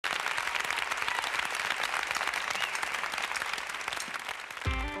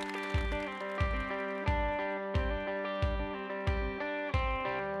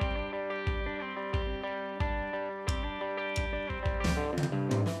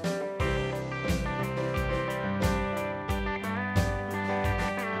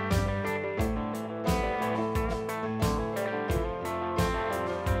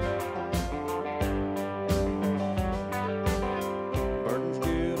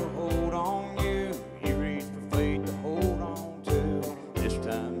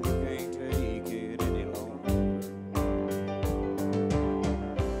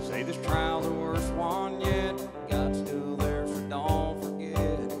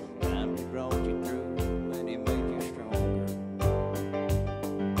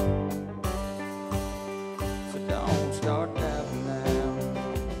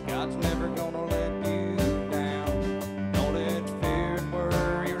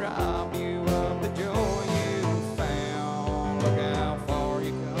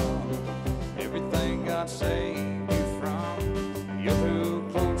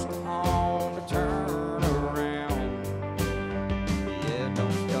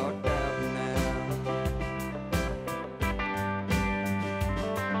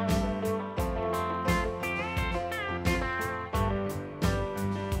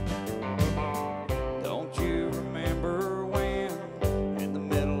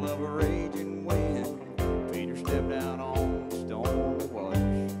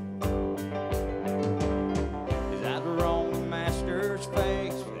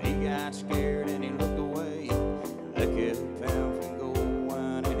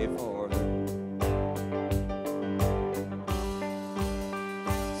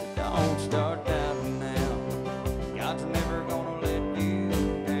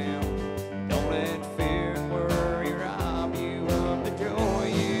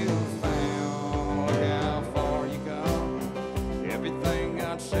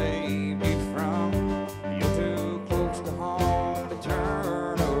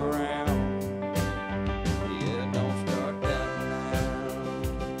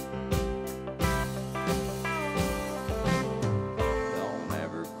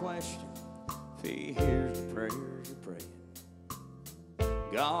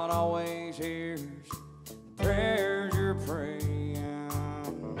God always hears the prayers you're praying.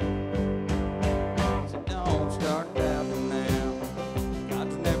 So don't start doubting now.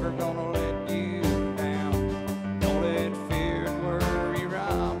 God's never gonna let you down. Don't let fear and worry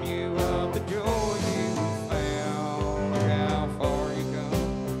rob you of the joy you found. Look how far you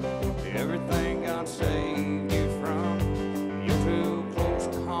come. Everything God says